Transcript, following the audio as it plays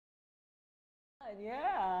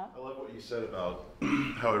Yeah. I love what you said about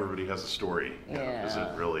how everybody has a story. Yeah. Because it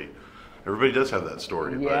really, everybody does have that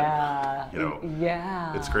story. Yeah. But, you know,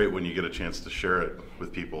 yeah. it's great when you get a chance to share it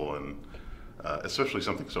with people, and especially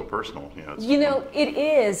something so personal. It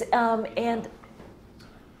is. And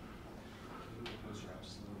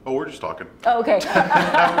oh, we're just talking. oh, okay.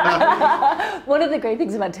 One of the great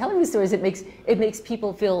things about telling these stories, it makes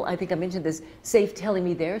people feel, I think I mentioned this, safe telling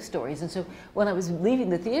me their stories. And so when I was leaving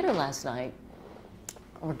the theater last night,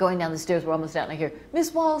 we're going down the stairs, we're almost out, and I hear,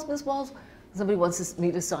 Miss Walls, somebody wants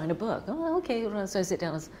me to sign a book. Oh, okay. So I sit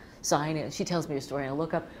down and sign it. She tells me her story, and I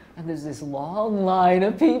look up, and there's this long line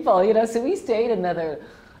of people, So we stayed another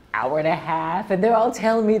hour and a half, and they're all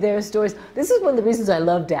telling me their stories. This is one of the reasons I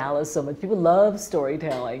love Dallas so much. People love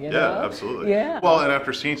storytelling, Yeah, absolutely. Yeah. Well, and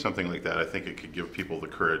after seeing something like that, I think it could give people the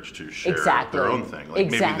courage to share Exactly. their own thing. Like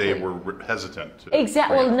Exactly. maybe they were hesitant to.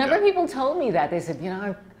 Exactly. Well, a number of yeah. people told me that. They said,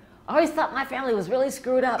 I always thought my family was really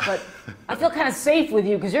screwed up, but I feel kind of safe with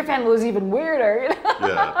you because your family was even weirder.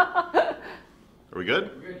 Yeah. Are we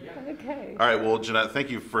good? We're good, yeah. Okay. All right, well, Jeannette, thank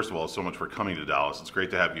you, first of all, so much for coming to Dallas. It's great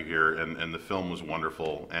to have you here, and the film was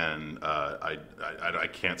wonderful, and I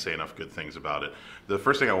can't say enough good things about it. The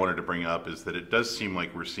first thing I wanted to bring up is that it does seem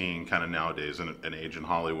like we're seeing kind of nowadays an age in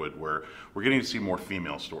Hollywood where we're getting to see more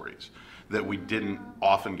female stories that we didn't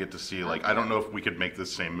often get to see. Like, I don't know if we could make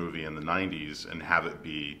this same movie in the 90s and have it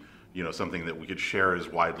be something that we could share as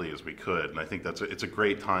widely as we could, and I think it's a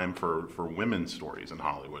great time for women's stories in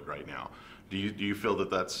Hollywood right now. Do you feel that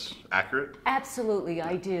that's accurate? Absolutely,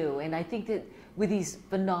 I do. And I think that with these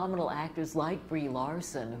phenomenal actors like Brie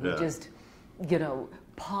Larson, who just,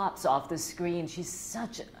 pops off the screen, she's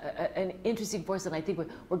such an interesting force, and I think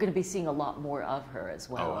we're going to be seeing a lot more of her as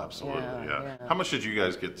well. Oh, absolutely, yeah. How much did you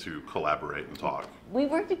guys get to collaborate and talk? We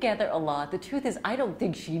worked together a lot. The truth is, I don't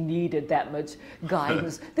think she needed that much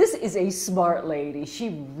guidance. This is a smart lady. She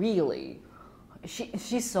really,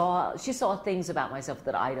 she saw things about myself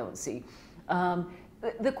that I don't see.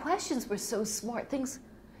 The questions were so smart.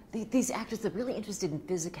 These actors are really interested in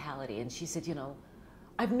physicality, and she said,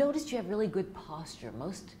 I've noticed you have really good posture.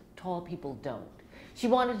 Most tall people don't. She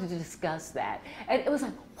wanted to discuss that, and it was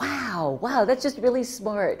like, wow, that's just really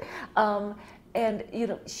smart. And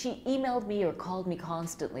she emailed me or called me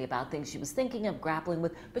constantly about things she was thinking of, grappling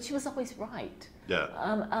with, but she was always right.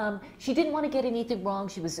 Yeah. She didn't want to get anything wrong.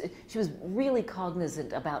 She was really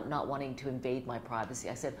cognizant about not wanting to invade my privacy.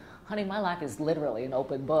 I said, honey, my life is literally an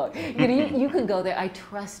open book. You can go there. I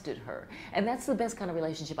trusted her, and that's the best kind of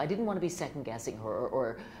relationship. I didn't want to be second guessing her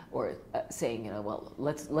or saying, well,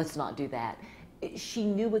 let's not do that. She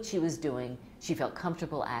knew what she was doing. She felt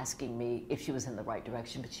comfortable asking me if she was in the right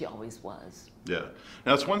direction, but she always was. Yeah.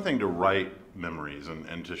 Now, it's one thing to write memories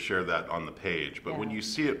and to share that on the page, but when you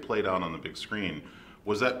see it played out on the big screen,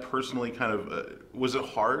 was that personally kind of, was it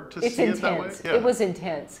hard to see it that way? Yeah. It was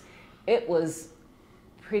intense. It was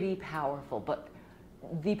pretty powerful, but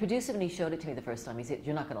the producer, when he showed it to me the first time, he said,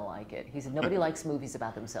 you're not going to like it. He said, nobody likes movies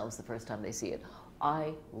about themselves the first time they see it.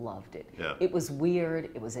 I loved it. Yeah. It was weird.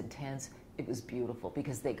 It was intense. It was beautiful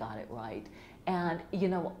because they got it right. And,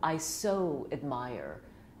 I so admire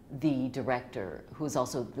the director, who is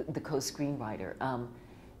also the co-screenwriter,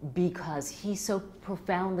 because he so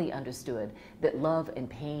profoundly understood that love and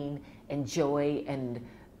pain and joy and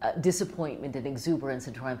disappointment and exuberance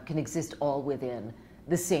and triumph can exist all within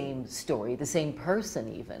the same story, the same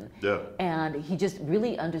person even. Yeah. And he just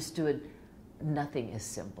really understood nothing is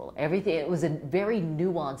simple. Everything, it was a very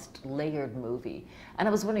nuanced, layered movie. And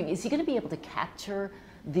I was wondering, is he going to be able to capture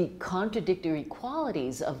the contradictory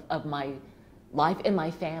qualities of my life and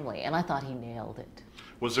my family? And I thought he nailed it.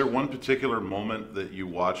 Was there one particular moment that you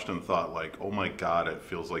watched and thought like, oh my God, it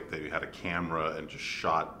feels like they had a camera and just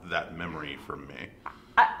shot that memory from me?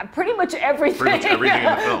 Pretty much everything. Pretty much everything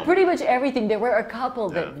in the film. Pretty much everything. There were a couple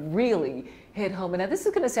that really hit home. And now this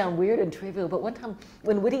is going to sound weird and trivial, but one time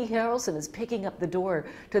when Woody Harrelson is picking up the door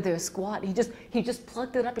to their squat, he just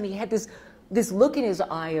plucked it up, and he had this look in his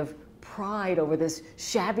eye of pride over this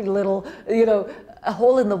shabby little, a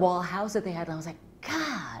hole in the wall house that they had. And I was like,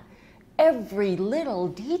 God, every little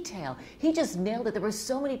detail. He just nailed it. There were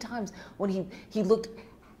so many times when he looked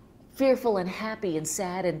fearful and happy and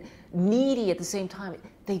sad and needy at the same time.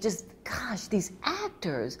 They just, gosh, these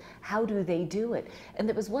actors, how do they do it? And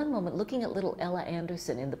there was one moment looking at little Ella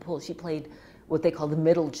Anderson in the pool. She played what they call the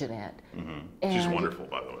middle Jeannette. Mm-hmm. She's wonderful,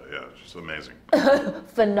 by the way. Yeah, she's amazing.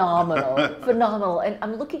 Phenomenal. And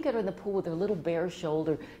I'm looking at her in the pool with her little bare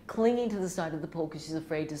shoulder clinging to the side of the pool because she's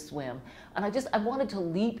afraid to swim. And I wanted to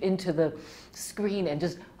leap into the screen and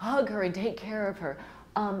just hug her and take care of her.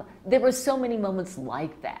 There were so many moments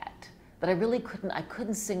like that that I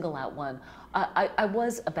couldn't single out one. I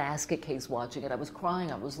was a basket case watching it. I was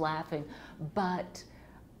crying, I was laughing, but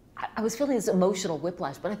I was feeling this emotional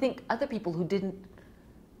whiplash. But I think other people who didn't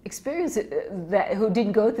experience it, who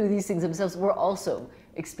didn't go through these things themselves, were also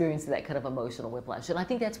experiencing that kind of emotional whiplash. And I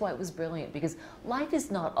think that's why it was brilliant, because life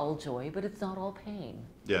is not all joy, but it's not all pain.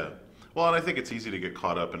 Yeah. Well, and I think it's easy to get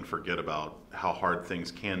caught up and forget about how hard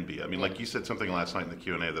things can be. I mean, like you said something last night in the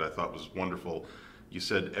Q&A that I thought was wonderful. You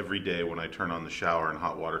said every day when I turn on the shower and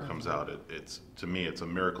hot water comes out, it's to me, it's a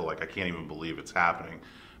miracle. Like, I can't even believe it's happening,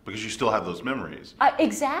 because you still have those memories.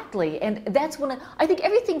 Exactly, and that's when I think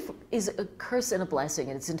everything is a curse and a blessing,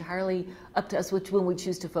 and it's entirely up to us which one we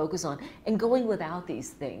choose to focus on. And going without these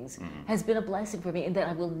things has been a blessing for me, in that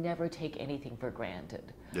I will never take anything for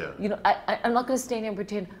granted. Yeah. You know, I'm not going to stand here and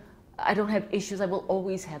pretend I don't have issues. I will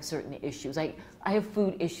always have certain issues. I have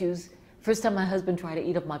food issues. First time my husband tried to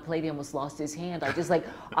eat up my plate, he almost lost his hand. I just like,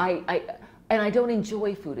 and I don't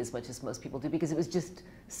enjoy food as much as most people do, because it was just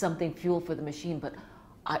something, fuel for the machine. But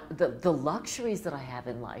the luxuries that I have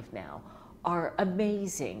in life now are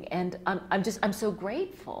amazing, and I'm so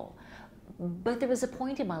grateful. But there was a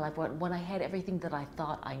point in my life when I had everything that I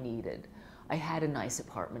thought I needed. I had a nice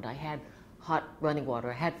apartment, I had hot running water,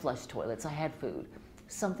 I had flush toilets, I had food.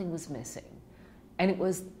 Something was missing, and it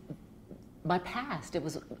was my past. It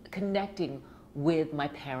was connecting with my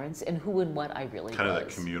parents and who and what I really was. Kind of that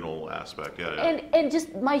communal aspect, yeah. And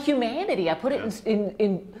just my humanity. I put it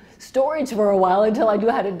in storage for a while until I knew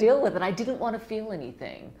how to deal with it. I didn't want to feel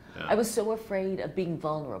anything. Yeah. I was so afraid of being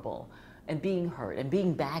vulnerable and being hurt and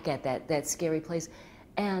being back at that scary place.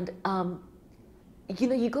 And you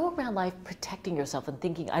know, you go around life protecting yourself and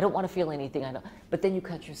thinking, I don't want to feel anything, I know, but then you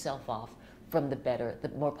cut yourself off from the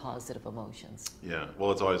more positive emotions. Yeah,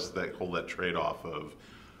 well, it's always that trade-off of,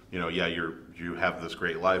 you know, yeah, you have this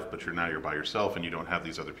great life, but you're by yourself, and you don't have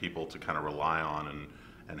these other people to kind of rely on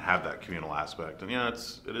and have that communal aspect. And yeah,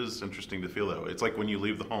 it is interesting to feel that way. It's like when you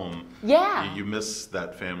leave the home, yeah, you miss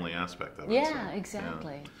that family aspect of it. Yeah, so,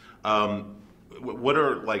 exactly. Yeah. What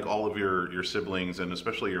are, like, all of your siblings, and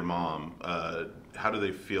especially your mom, how do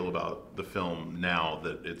they feel about the film now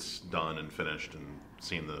that it's done and finished and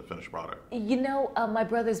seen the finished product? You know, my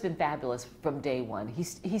brother's been fabulous from day one.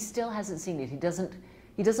 He still hasn't seen it. He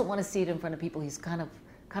doesn't want to see it in front of people. He's kind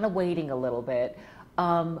of waiting a little bit.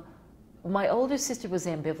 My older sister was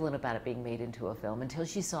ambivalent about it being made into a film until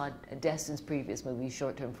she saw Destin's previous movie,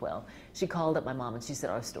 Short Term 12. She called up my mom and she said,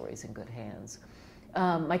 our story's in good hands.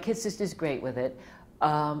 My kid sister's great with it.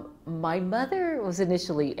 My mother was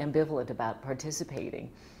initially ambivalent about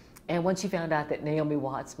participating. And when she found out that Naomi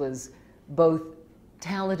Watts was both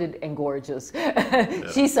talented and gorgeous,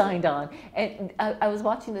 she signed on. And I was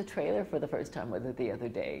watching the trailer for the first time with her the other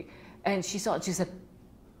day, and she saw it. She said,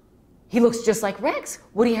 he looks just like Rex.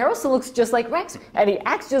 Woody Harrelson looks just like Rex, and he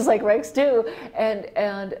acts just like Rex too.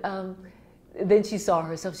 And then she saw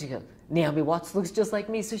herself. She goes, Naomi Watts looks just like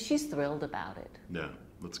me. So she's thrilled about it. Yeah,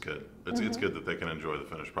 that's good. It's good that they can enjoy the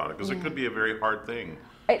finished product, because it could be a very hard thing.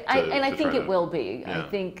 I think it will be. Yeah. I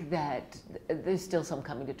think that there's still some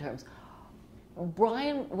coming to terms.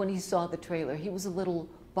 Brian, when he saw the trailer, he was a little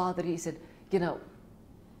bothered. He said, you know,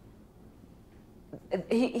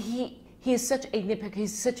 he is such a nitpicker.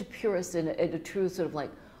 He's such a purist and a true sort of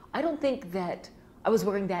like, I don't think that I was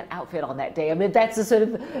wearing that outfit on that day. I mean, that's the sort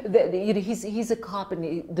of, you know, he's a cop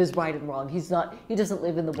and there's right and wrong. He doesn't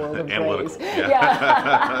live in the world of praise.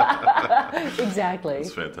 Yeah. Exactly.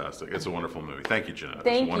 It's fantastic. It's a wonderful movie. Thank you, Jeannette.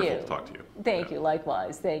 Thank you. It's wonderful you. to talk to you. Thank you.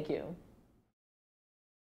 Likewise. Thank you.